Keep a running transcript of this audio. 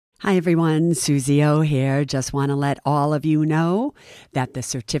Hi everyone, Suze here. Just want to let all of you know that the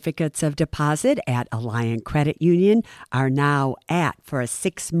certificates of deposit at Alliant Credit Union are now at, for a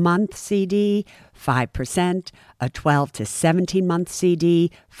 6-month CD, 5%, a 12 to 17-month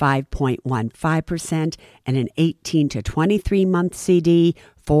CD, 5.15%, and an 18 to 23-month CD,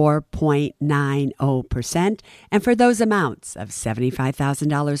 4.90%. And for those amounts of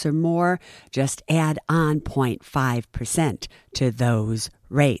 $75,000 or more, just add on 0.5% to those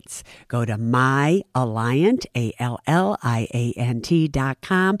rates. Go to myalliant,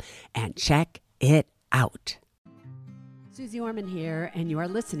 ALLIANT.com and check it out. Suze Orman here, and you are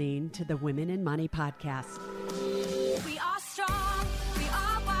listening to the Women in Money podcast. We are strong, we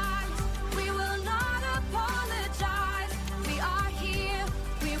are wise, we will not apologize. We are here,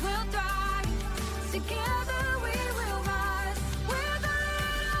 we will thrive, together we will rise. With a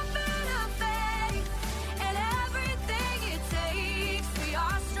little bit of faith and everything it takes. We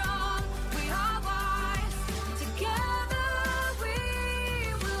are strong, we are wise, together we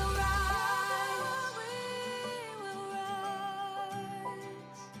will rise. We will rise.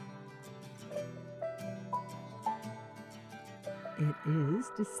 It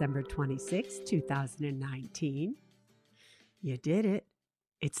is December 26, 2019. You did it.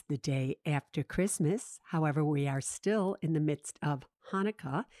 It's the day after Christmas. However, we are still in the midst of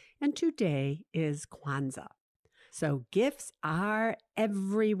Hanukkah, and today is Kwanzaa. So gifts are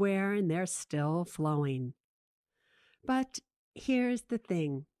everywhere and they're still flowing. But here's the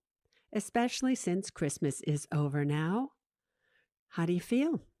thing, especially since Christmas is over now, how do you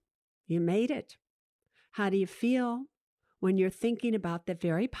feel? You made it. How do you feel when you're thinking about that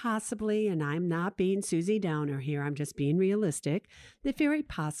very possibly, and I'm not being Susie Downer here, I'm just being realistic, that very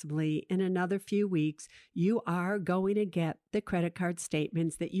possibly in another few weeks, you are going to get the credit card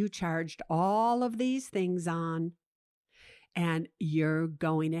statements that you charged all of these things on, and you're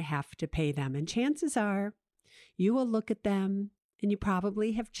going to have to pay them. And chances are you will look at them and you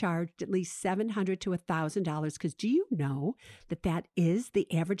probably have charged at least $700 to $1,000, because do you know that that is the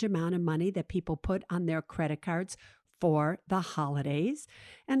average amount of money that people put on their credit cards for the holidays?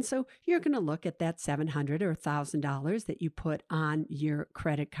 And so you're going to look at that $700 or $1,000 that you put on your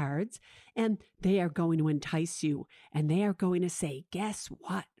credit cards, and they are going to entice you, and they are going to say, guess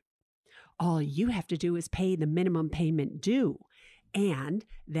what? All you have to do is pay the minimum payment due, and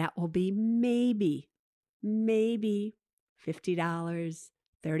that will be maybe $50,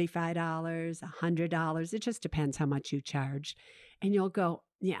 $35, $100. It just depends how much you charged. And you'll go,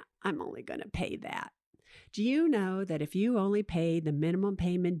 yeah, I'm only going to pay that. Do you know that if you only pay the minimum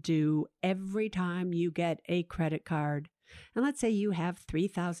payment due every time you get a credit card, and let's say you have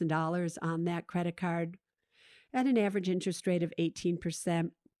 $3,000 on that credit card at an average interest rate of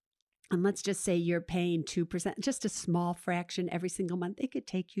 18%, and let's just say you're paying 2%, just a small fraction every single month, it could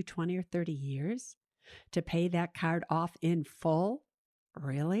take you 20 or 30 years to pay that card off in full?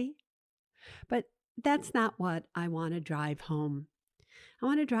 Really? But that's not what I want to drive home. I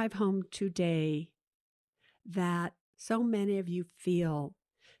want to drive home today that so many of you feel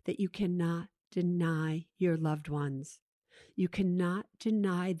that you cannot deny your loved ones. You cannot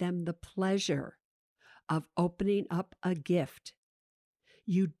deny them the pleasure of opening up a gift.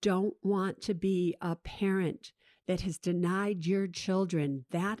 You don't want to be a parent that has denied your children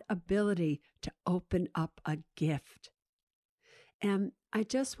that ability to open up a gift. And I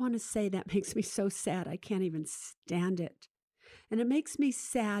just want to say that makes me so sad. I can't even stand it. And it makes me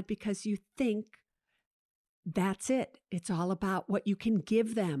sad because you think that's it. It's all about what you can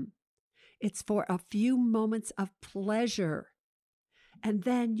give them. It's for a few moments of pleasure. And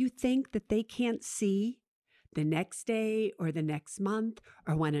then you think that they can't see the next day or the next month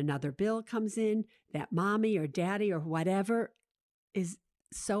or when another bill comes in that mommy or daddy or whatever is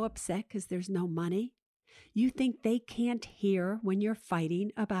so upset because there's no money. You think they can't hear when you're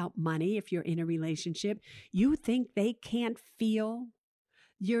fighting about money if you're in a relationship. You think they can't feel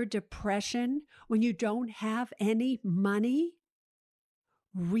your depression when you don't have any money?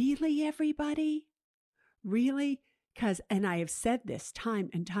 Really, everybody? Really? And I have said this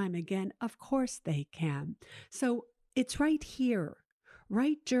time and time again, of course they can. So it's right here,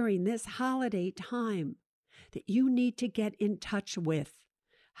 right during this holiday time, that you need to get in touch with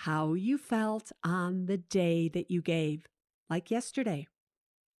how you felt on the day that you gave, like yesterday.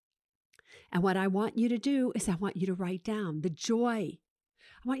 And what I want you to do is I want you to write down the joy.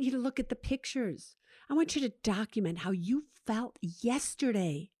 I want you to look at the pictures. I want you to document how you felt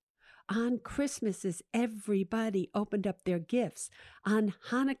yesterday. On Christmas, as everybody opened up their gifts. On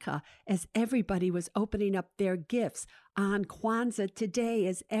Hanukkah, as everybody was opening up their gifts. On Kwanzaa today,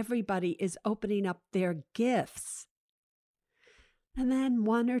 as everybody is opening up their gifts. And then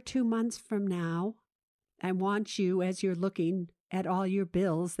 1 or 2 months from now, I want you, as you're looking at all your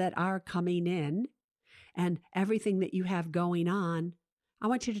bills that are coming in and everything that you have going on, I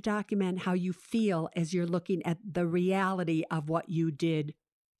want you to document how you feel as you're looking at the reality of what you did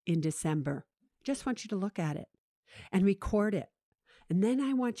in December. Just want you to look at it and record it. And then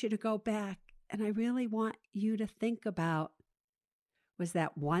I want you to go back and I really want you to think about, was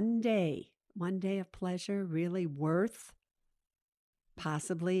that one day of pleasure really worth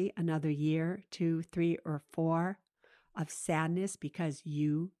possibly another year, 2, 3, or 4 of sadness because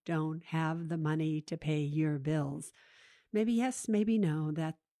you don't have the money to pay your bills? Maybe yes, maybe no.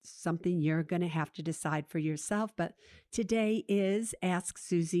 That's something you're going to have to decide for yourself. But today is Ask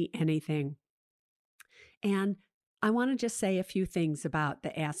Suze Anything. And I want to just say a few things about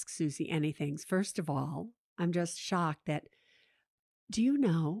the Ask Suze Anythings. First of all, I'm just shocked that, do you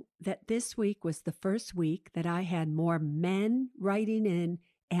know that this week was the first week that I had more men writing in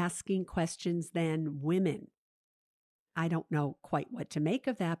asking questions than women? I don't know quite what to make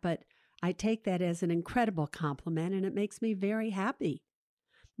of that, but I take that as an incredible compliment, and it makes me very happy.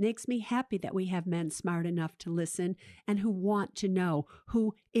 Makes me happy that we have men smart enough to listen and who want to know,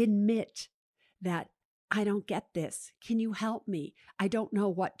 who admit that I don't get this. Can you help me? I don't know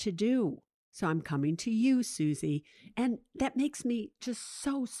what to do. So I'm coming to you, Suze. And that makes me just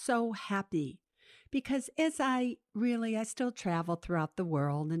so happy because as I still travel throughout the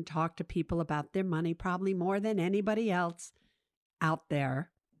world and talk to people about their money, probably more than anybody else out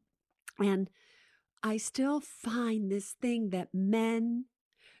there. And I still find this thing that men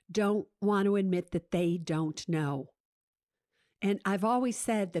don't want to admit that they don't know. And I've always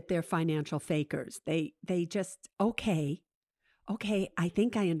said that they're financial fakers. They just, okay, I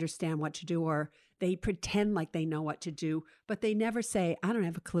think I understand what to do, or they pretend like they know what to do, but they never say, I don't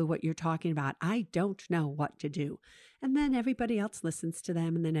have a clue what you're talking about. I don't know what to do. And then everybody else listens to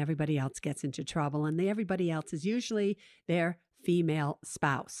them, and then everybody else gets into trouble, and everybody else is usually their female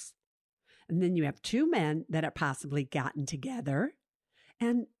spouse. And then you have 2 men that are possibly gotten together,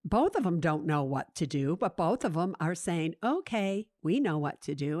 and both of them don't know what to do, but both of them are saying, okay, we know what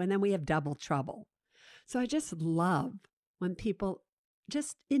to do. And then we have double trouble. So I just love when people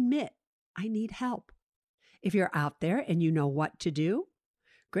just admit, I need help. If you're out there and you know what to do,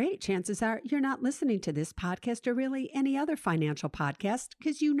 great. Chances are you're not listening to this podcast or really any other financial podcast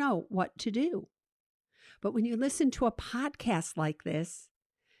because you know what to do. But when you listen to a podcast like this,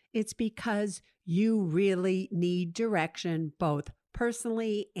 it's because you really need direction, both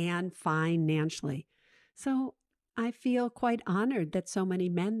personally and financially. So I feel quite honored that so many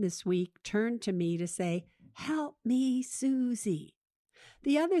men this week turned to me to say, help me, Suze.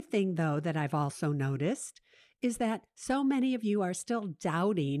 The other thing, though, that I've also noticed is that so many of you are still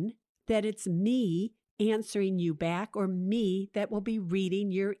doubting that it's me answering you back or me that will be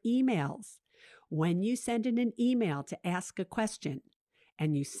reading your emails. When you send in an email to ask a question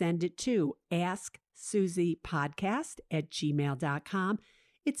and you send it to AskSuzePodcast@gmail.com,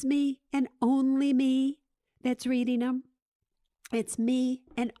 it's me and only me that's reading them. It's me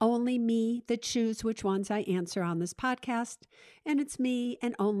and only me that choose which ones I answer on this podcast. And it's me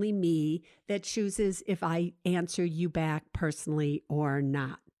and only me that chooses if I answer you back personally or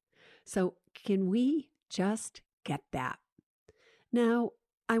not. So can we just get that? Now,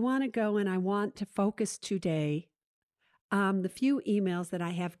 I want to go and I want to focus today on the few emails that I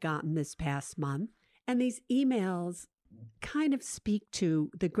have gotten this past month. And these emails kind of speak to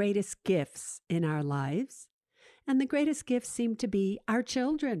the greatest gifts in our lives. And the greatest gifts seem to be our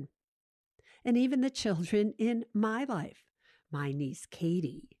children, and even the children in my life. My niece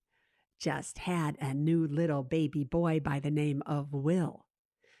Katie just had a new little baby boy by the name of Will.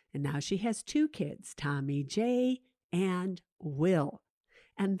 And now she has 2 kids, Tommy J and Will.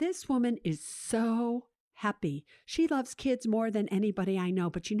 And this woman is so happy. She loves kids more than anybody I know.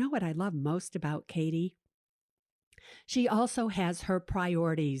 But you know what I love most about Katie? She also has her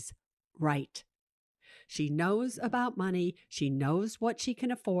priorities right. She knows about money. She knows what she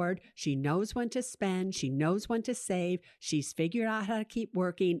can afford. She knows when to spend. She knows when to save. She's figured out how to keep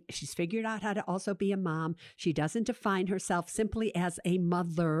working. She's figured out how to also be a mom. She doesn't define herself simply as a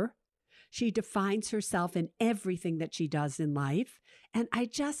mother. She defines herself in everything that she does in life. And I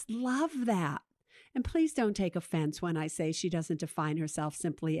just love that. And please don't take offense when I say she doesn't define herself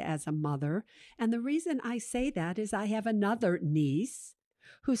simply as a mother. And the reason I say that is I have another niece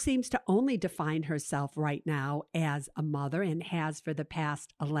who seems to only define herself right now as a mother and has for the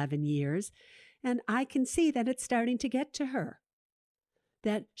past 11 years. And I can see that it's starting to get to her.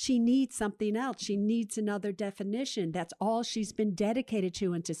 that she needs something else. She needs another definition. That's all she's been dedicated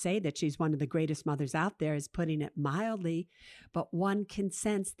to. And to say that she's one of the greatest mothers out there is putting it mildly, but one can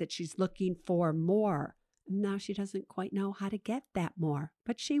sense that she's looking for more. Now she doesn't quite know how to get that more,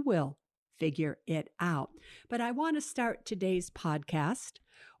 but she will figure it out. But I want to start today's podcast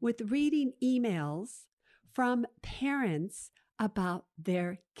with reading emails from parents about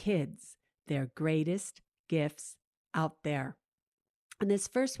their kids, their greatest gifts out there. And this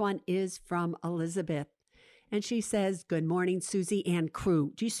first one is from Elizabeth. And she says, "Good morning, Susie and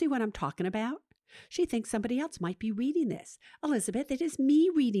crew. Do you see what I'm talking about?" She thinks somebody else might be reading this. Elizabeth, it is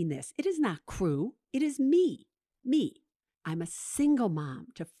me reading this. It is not crew. It is me. Me. I'm a single mom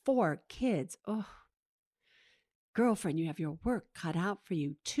to 4 kids. Oh, girlfriend, you have your work cut out for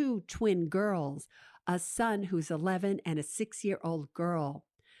you. 2 twin girls, a son who's 11 and a 6-year-old girl.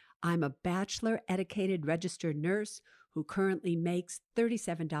 I'm a bachelor-educated registered nurse who currently makes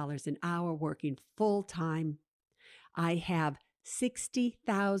 $37 an hour working full-time. I have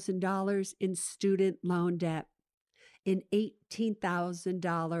 $60,000 in student loan debt, an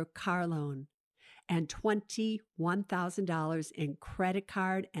 $18,000 car loan, and $21,000 in credit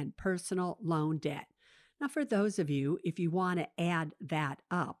card and personal loan debt. Now, for those of you, if you want to add that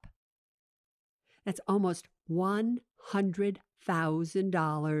up, that's almost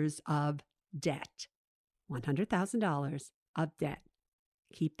 $100,000 of debt. $100,000 of debt.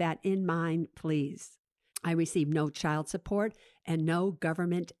 Keep that in mind, please. I receive no child support and no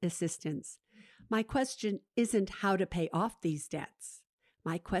government assistance. My question isn't how to pay off these debts.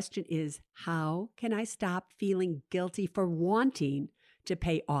 My question is, how can I stop feeling guilty for wanting to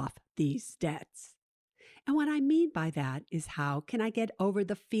pay off these debts? And what I mean by that is, how can I get over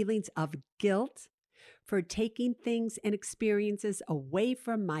the feelings of guilt for taking things and experiences away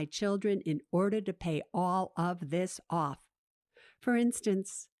from my children in order to pay all of this off? For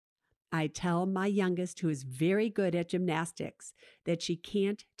instance, I tell my youngest, who is very good at gymnastics, that she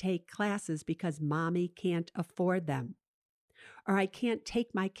can't take classes because mommy can't afford them. Or I can't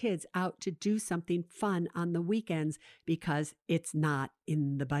take my kids out to do something fun on the weekends because it's not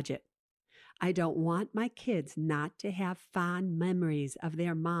in the budget. I don't want my kids not to have fond memories of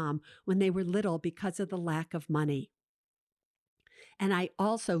their mom when they were little because of the lack of money. And I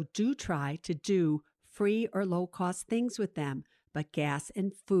also do try to do free or low-cost things with them, but gas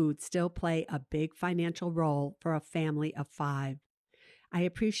and food still play a big financial role for a family of 5. I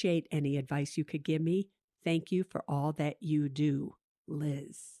appreciate any advice you could give me. Thank you for all that you do,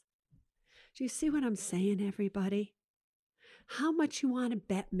 Liz. Do you see what I'm saying, everybody? How much you want to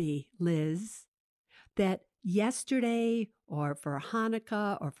bet me, Liz, that yesterday or for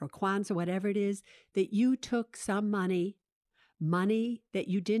Hanukkah or for Kwanzaa, whatever it is, that you took some money that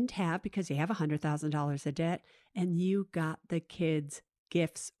you didn't have because you have $100,000 of debt, and you got the kids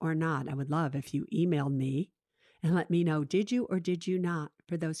gifts or not? I would love if you emailed me and let me know, did you or did you not,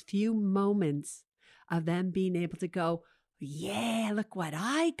 for those few moments of them being able to go, yeah, look what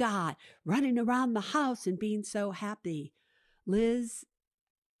I got, running around the house and being so happy. Liz,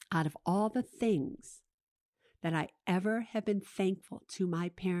 out of all the things that I ever have been thankful to my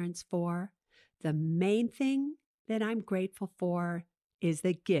parents for, the main thing that I'm grateful for is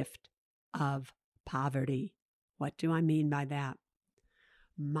the gift of poverty. What do I mean by that?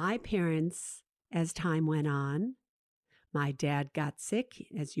 My parents, as time went on, my dad got sick.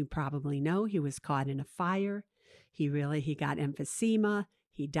 As you probably know, he was caught in a fire. He got emphysema.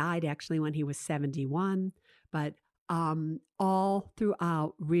 He died actually when he was 71. But all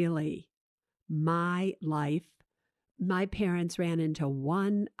throughout, really, my life, my parents ran into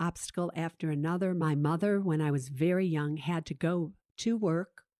one obstacle after another. My mother, when I was very young, had to go to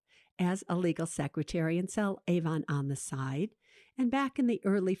work as a legal secretary and sell Avon on the side. And back in the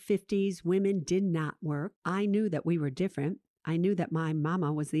early 50s, women did not work. I knew that we were different. I knew that my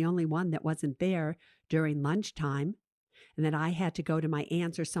mama was the only one that wasn't there during lunchtime, and that I had to go to my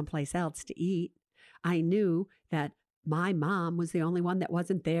aunt's or someplace else to eat. I knew that my mom was the only one that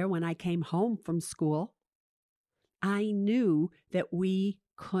wasn't there when I came home from school. I knew that we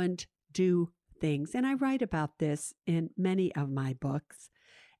couldn't do things. And I write about this in many of my books.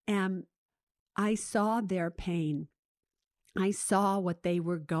 And I saw their pain. I saw what they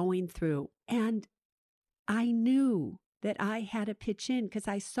were going through. And I knew that I had to pitch in because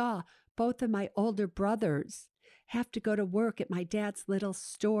I saw both of my older brothers have to go to work at my dad's little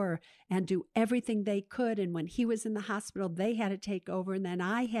store and do everything they could. And when he was in the hospital, they had to take over. And then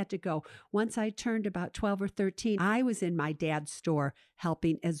I had to go. Once I turned about 12 or 13, I was in my dad's store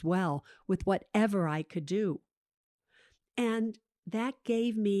helping as well with whatever I could do. And that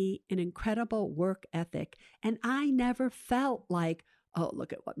gave me an incredible work ethic. And I never felt like oh,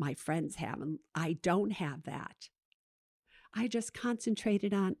 look at what my friends have. And I don't have that. I just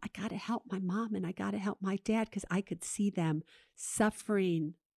concentrated on, I got to help my mom and I got to help my dad because I could see them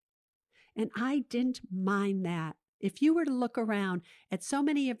suffering. And I didn't mind that. If you were to look around at so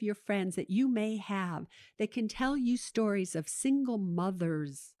many of your friends that you may have that can tell you stories of single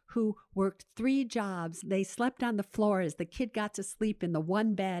mothers who worked 3 jobs, they slept on the floor as the kid got to sleep in the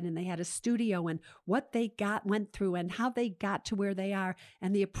one bed, and they had a studio, and what they went through and how they got to where they are,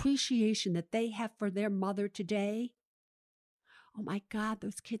 and the appreciation that they have for their mother today. Oh my God,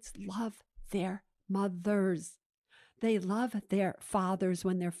 those kids love their mothers. They love their fathers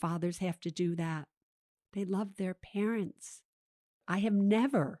when their fathers have to do that. They love their parents. I have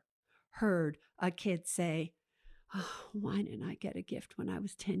never heard a kid say, oh, why didn't I get a gift when I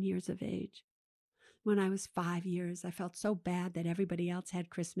was 10 years of age? When I was 5 years, I felt so bad that everybody else had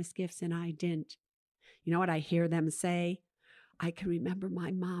Christmas gifts and I didn't. You know what I hear them say? I can remember my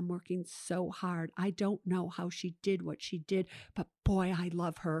mom working so hard. I don't know how she did what she did, but boy, I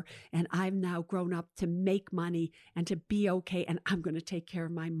love her. And I've now grown up to make money and to be okay. And I'm going to take care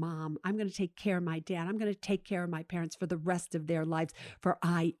of my mom. I'm going to take care of my dad. I'm going to take care of my parents for the rest of their lives, for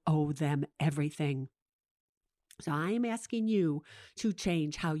I owe them everything. So I am asking you to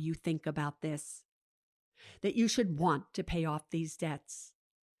change how you think about this, that you should want to pay off these debts,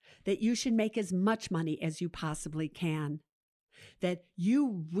 that you should make as much money as you possibly can, that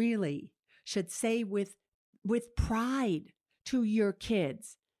you really should say with pride to your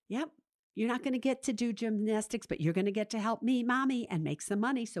kids, yep, you're not going to get to do gymnastics, but you're going to get to help me, mommy, and make some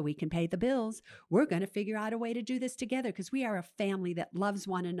money so we can pay the bills. We're going to figure out a way to do this together because we are a family that loves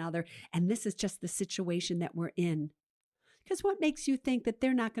one another, and this is just the situation that we're in. Because what makes you think that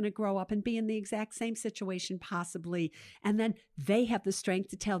they're not going to grow up and be in the exact same situation possibly, and then they have the strength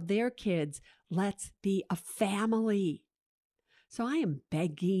to tell their kids, let's be a family? So I am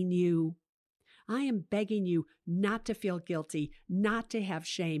begging you not to feel guilty, not to have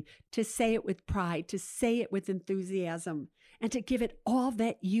shame, to say it with pride, to say it with enthusiasm, and to give it all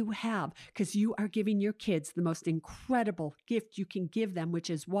that you have, because you are giving your kids the most incredible gift you can give them, which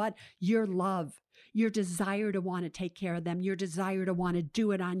is what? Your love, your desire to want to take care of them, your desire to want to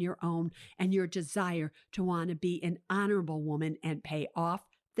do it on your own, and your desire to want to be an honorable woman and pay off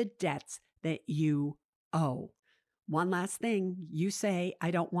the debts that you owe. One last thing, you say, I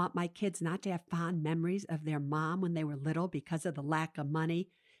don't want my kids not to have fond memories of their mom when they were little because of the lack of money.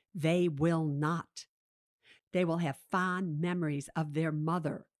 They will not. They will have fond memories of their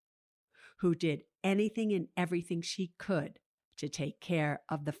mother, who did anything and everything she could to take care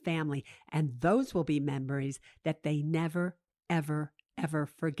of the family. And those will be memories that they never, ever, ever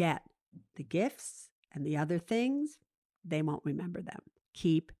forget. The gifts and the other things, they won't remember them.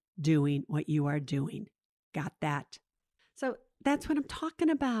 Keep doing what you are doing. Got that? So that's what I'm talking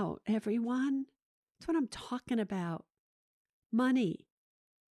about, everyone. That's what I'm talking about. Money.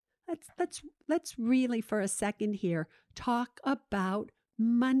 Let's really for a second here talk about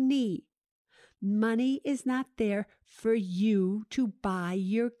money. Money is not there for you to buy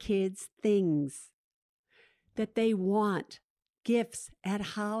your kids things that they want, gifts at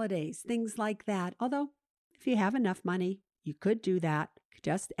holidays, things like that. Although, if you have enough money, you could do that.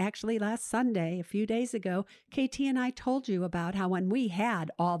 Just actually last Sunday, a few days ago, KT and I told you about how when we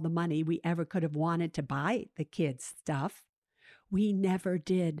had all the money we ever could have wanted to buy the kids stuff, we never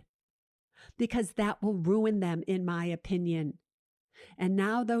did, because that will ruin them, in my opinion. And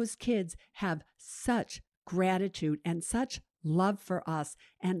now those kids have such gratitude and such love for us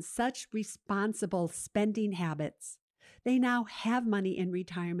and such responsible spending habits. They now have money in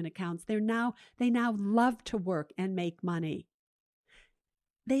retirement accounts. They now love to work and make money.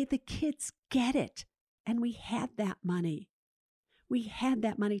 The kids get it. And we had that money. We had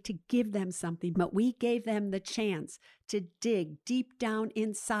that money to give them something, but we gave them the chance to dig deep down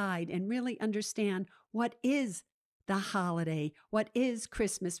inside and really understand what is the holiday, what is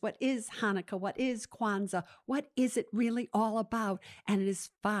Christmas, what is Hanukkah, what is Kwanzaa, what is it really all about? And it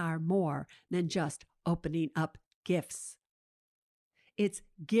is far more than just opening up gifts. It's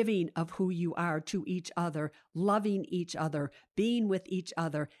giving of who you are to each other, loving each other, being with each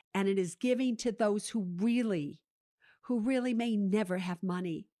other. And it is giving to those who really may never have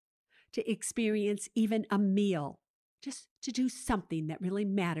money to experience even a meal, just to do something that really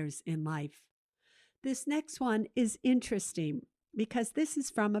matters in life. This next one is interesting because this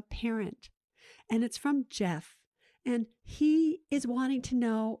is from a parent, and it's from Jeff. And he is wanting to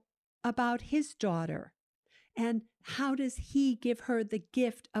know about his daughter. And how does he give her the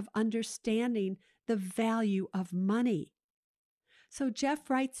gift of understanding the value of money? So Jeff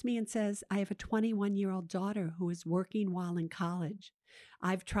writes me and says, I have a 21-year-old daughter who is working while in college.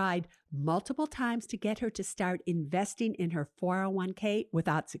 I've tried multiple times to get her to start investing in her 401k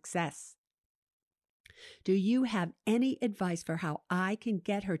without success. Do you have any advice for how I can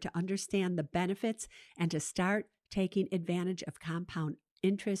get her to understand the benefits and to start taking advantage of compound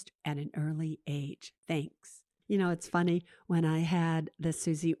interest at an early age? Thanks. You know, it's funny, when I had the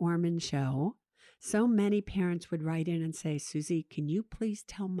Suze Orman show, so many parents would write in and say, Suze, can you please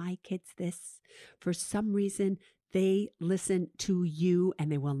tell my kids this? For some reason, they listen to you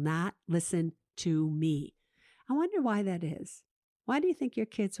and they will not listen to me. I wonder why that is. Why do you think your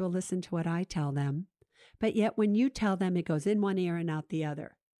kids will listen to what I tell them? But yet when you tell them, it goes in one ear and out the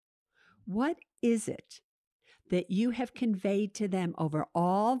other. What is it that you have conveyed to them over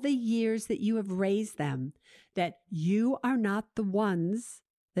all the years that you have raised them that you are not the ones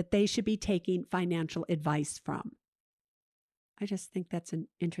that they should be taking financial advice from? I just think that's an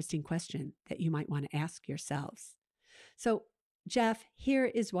interesting question that you might want to ask yourselves. So, Jeff, here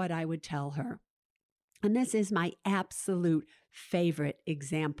is what I would tell her. And this is my absolute favorite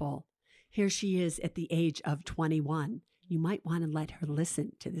example. Here she is at the age of 21. You might want to let her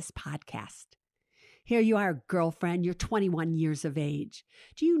listen to this podcast. Here you are, girlfriend, you're 21 years of age.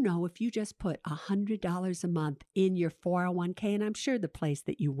 Do you know if you just put $100 a month in your 401k, and I'm sure the place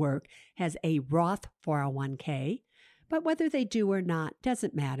that you work has a Roth 401k, but whether they do or not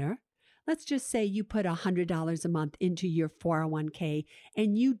doesn't matter. Let's just say you put $100 a month into your 401k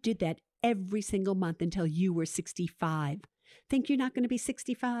and you did that every single month until you were 65. Think you're not going to be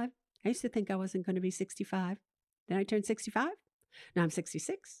 65? I used to think I wasn't going to be 65. Then I turned 65. Now I'm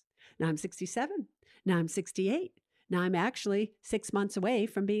 66. Now I'm 67. Now I'm 68. Now I'm actually 6 months away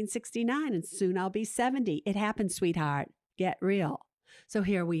from being 69, and soon I'll be 70. It happens, sweetheart. Get real. So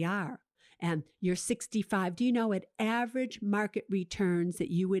here we are. And you're 65. Do you know at average market returns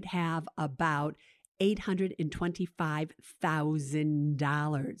that you would have about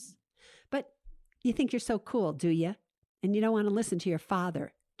 $825,000? But you think you're so cool, do you? And you don't want to listen to your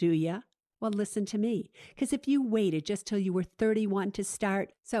father, do you? Well, listen to me. Because if you waited just till you were 31 to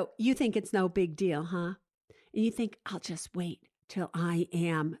start, so you think it's no big deal, huh? And you think, I'll just wait till I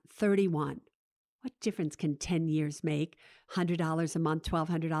am 31. What difference can 10 years make? $100 a month,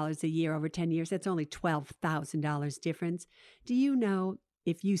 $1,200 a year over 10 years, that's only $12,000 difference. Do you know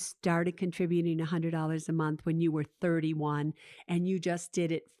if you started contributing $100 a month when you were 31 and you just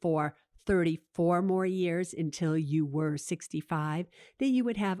did it for 34 more years until you were 65, then you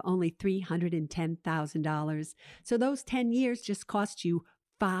would have only $310,000. So those 10 years just cost you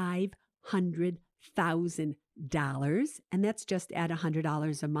 $500,000, and that's just at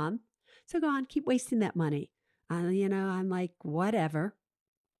 $100 a month. So go on, keep wasting that money. I'm like, whatever.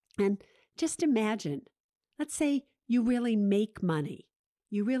 And just imagine, let's say you really make money.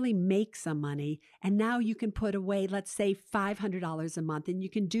 You really make some money, and now you can put away, let's say, $500 a month, and you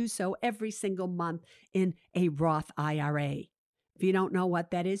can do so every single month in a Roth IRA. If you don't know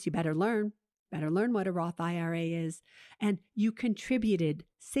what that is, you better learn. Better learn what a Roth IRA is. And you contributed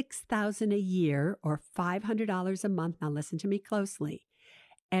 $6,000 a year or $500 a month. Now listen to me closely.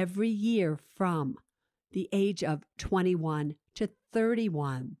 Every year from the age of 21 to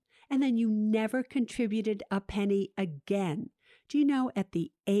 31. And then you never contributed a penny again. Do you know at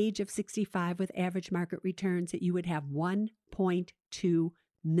the age of 65 with average market returns that you would have $1.2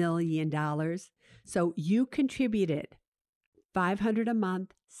 million? So you contributed $500 a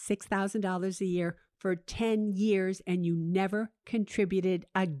month, $6,000 a year for 10 years, and you never contributed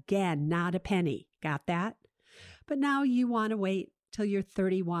again, not a penny. Got that? But now you want to wait till you're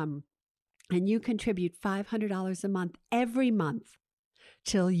 31 and you contribute $500 a month every month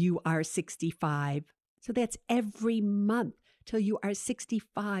till you are 65. So that's every month till you are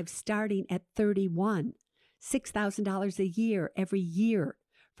 65, starting at 31. $6,000 a year every year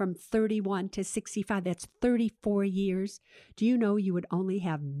from 31 to 65. That's 34 years. Do you know you would only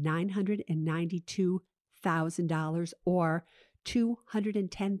have $992,000 or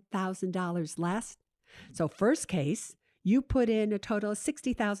 $210,000 less? So first case, you put in a total of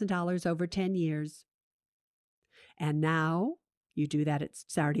 $60,000 over 10 years. And now you do that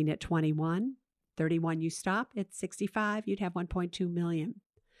starting at 21. 31, you stop. At 65, you'd have $1.2 million.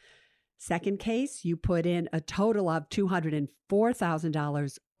 Second case, you put in a total of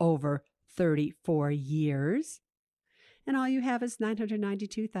 $204,000 over 34 years. And all you have is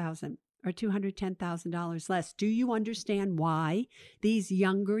 $992,000 or $210,000 less. Do you understand why these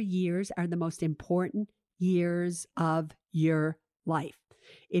younger years are the most important years of your life?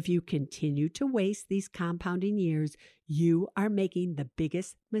 If you continue to waste these compounding years, you are making the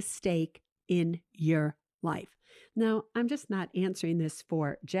biggest mistake in your life. Now, I'm just not answering this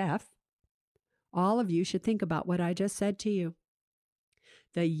for Jeff. All of you should think about what I just said to you.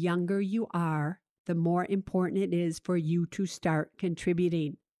 The younger you are, the more important it is for you to start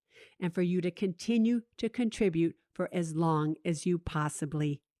contributing and for you to continue to contribute for as long as you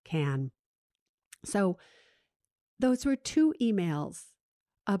possibly can. So, those were 2 emails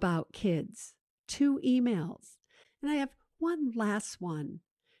about kids, 2 emails. And I have one last one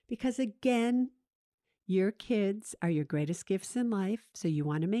because, again, your kids are your greatest gifts in life. So you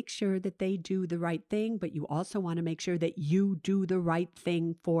want to make sure that they do the right thing, but you also want to make sure that you do the right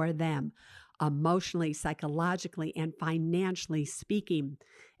thing for them, emotionally, psychologically, and financially speaking.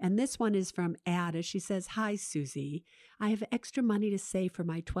 And this one is from Ada. She says, "Hi, Susie. I have extra money to save for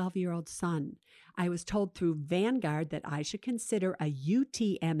my 12-year-old son. I was told through Vanguard that I should consider a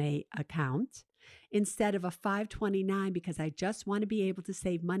UTMA account instead of a 529 because I just want to be able to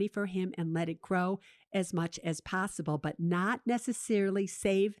save money for him and let it grow as much as possible, but not necessarily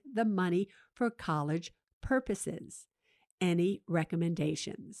save the money for college purposes. Any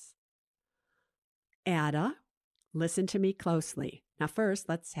recommendations?" Ada, listen to me closely. Now, first,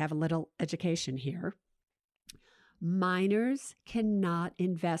 let's have a little education here. Minors cannot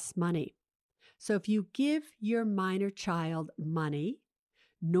invest money. So if you give your minor child money,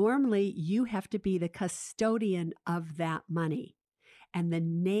 normally you have to be the custodian of that money. And the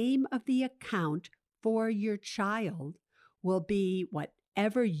name of the account for your child will be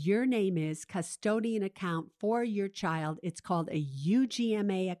whatever your name is, custodian account for your child. It's called a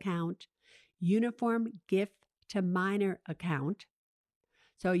UGMA account, Uniform Gift to Minor account.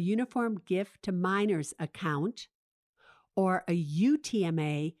 So a Uniform Gift to Minors account, or a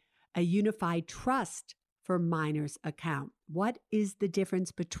UTMA, a Unified Trust for Minors account. What is the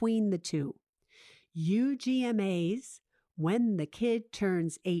difference between the two? UGMAs, when the kid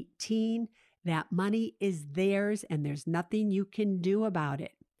turns 18, that money is theirs and there's nothing you can do about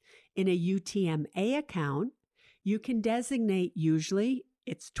it. In a UTMA account, you can designate, usually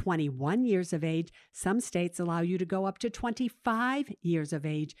it's 21 years of age. Some states allow you to go up to 25 years of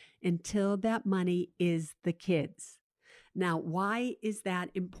age until that money is the kid's. Now, why is that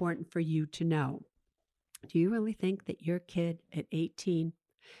important for you to know? Do you really think that your kid at 18,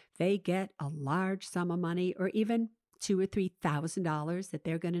 they get a large sum of money or even $2,000 or $3,000 that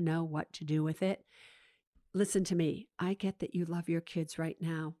they're going to know what to do with it? Listen to me. I get that you love your kids right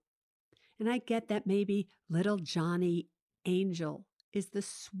now. And I get that maybe little Johnny Angel is the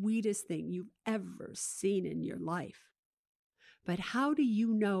sweetest thing you've ever seen in your life. But how do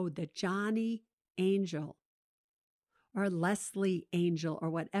you know that Johnny Angel or Leslie Angel or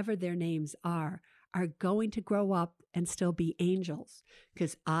whatever their names are going to grow up and still be angels?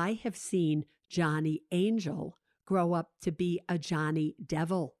 Because I have seen Johnny Angel grow up to be a Johnny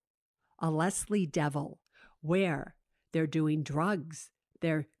Devil, a Leslie Devil, where they're doing drugs,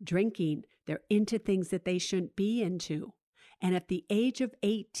 they're drinking, they're into things that they shouldn't be into. And at the age of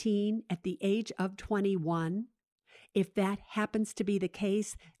 18, at the age of 21, if that happens to be the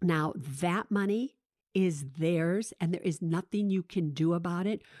case, now that money is theirs and there is nothing you can do about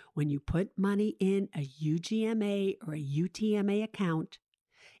it. When you put money in a UGMA or a UTMA account,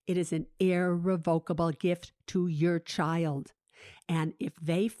 it is an irrevocable gift to your child. And if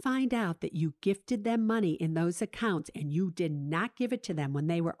they find out that you gifted them money in those accounts and you did not give it to them when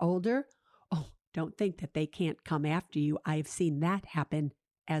they were older, don't think that they can't come after you. I've seen that happen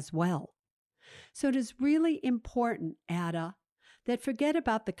as well. So it is really important, Ada, that forget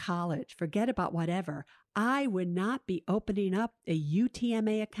about the college, forget about whatever. I would not be opening up a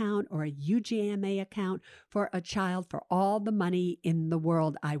UTMA account or a UGMA account for a child for all the money in the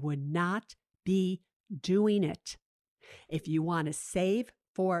world. I would not be doing it. If you want to save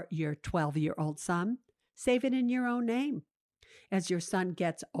for your 12-year-old son, save it in your own name. As your son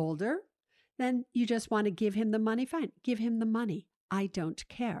gets older, then you just want to give him the money, fine, give him the money. I don't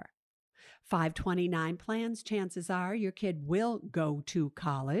care. 529 plans, chances are your kid will go to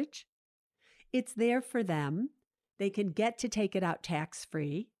college. It's there for them. They can get to take it out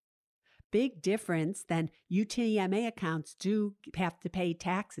tax-free. Big difference than UTMA accounts do have to pay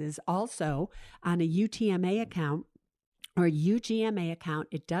taxes. Also, on a UTMA account or a UGMA account,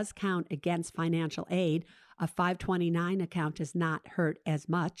 it does count against financial aid. A 529 account does not hurt as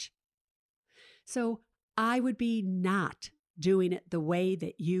much. So I would be not doing it the way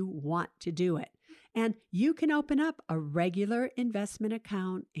that you want to do it. And you can open up a regular investment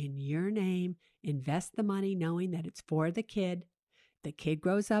account in your name, invest the money knowing that it's for the kid. The kid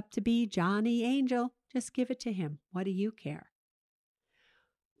grows up to be Johnny Angel, just give it to him. What do you care?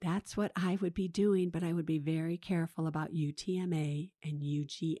 That's what I would be doing, but I would be very careful about UTMA and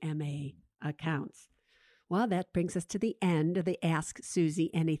UGMA accounts. Well, that brings us to the end of the Ask Suze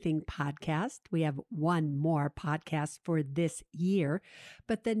Anything podcast. We have one more podcast for this year,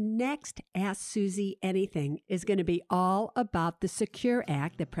 but the next Ask Suze Anything is going to be all about the Secure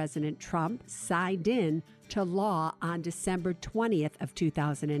Act that President Trump signed into law on December 20th of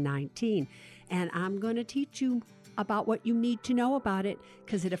 2019. And I'm going to teach you about what you need to know about it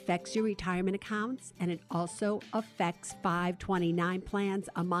because it affects your retirement accounts and it also affects 529 plans,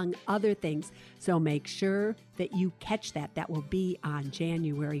 among other things. So make sure that you catch that. That will be on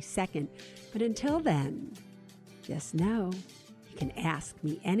January 2nd. But until then, just know you can ask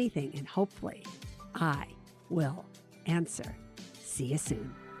me anything and hopefully I will answer. See you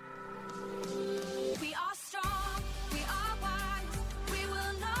soon. We are strong, we are wise, we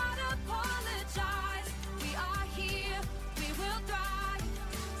will not apologize. We are here, we will thrive.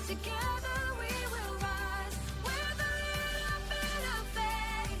 Together we will rise with a little bit of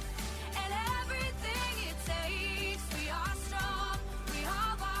faith and everything it takes. We are strong, we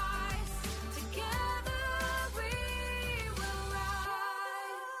are wise. Together we will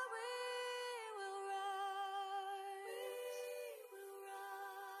rise. We will rise.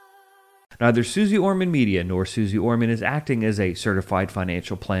 Neither Suze Orman Media nor Suze Orman is acting as a certified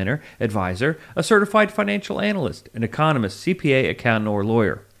financial planner, advisor, a certified financial analyst, an economist, CPA, accountant, or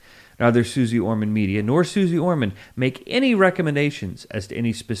lawyer. Neither Suze Orman Media nor Suze Orman make any recommendations as to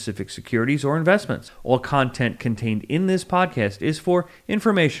any specific securities or investments. All content contained in this podcast is for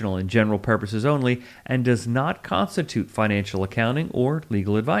informational and general purposes only and does not constitute financial accounting or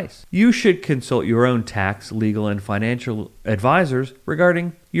legal advice. You should consult your own tax, legal, and financial advisors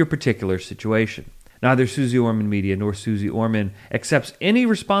regarding your particular situation. Neither Suze Orman Media nor Suze Orman accepts any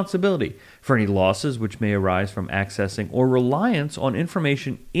responsibility for any losses which may arise from accessing or reliance on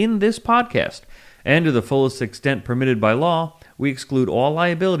information in this podcast. And to the fullest extent permitted by law, we exclude all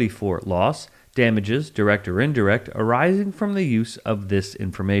liability for loss, damages, direct or indirect, arising from the use of this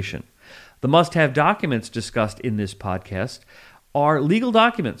information. The must-have documents discussed in this podcast are legal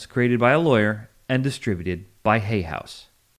documents created by a lawyer and distributed by Hay House.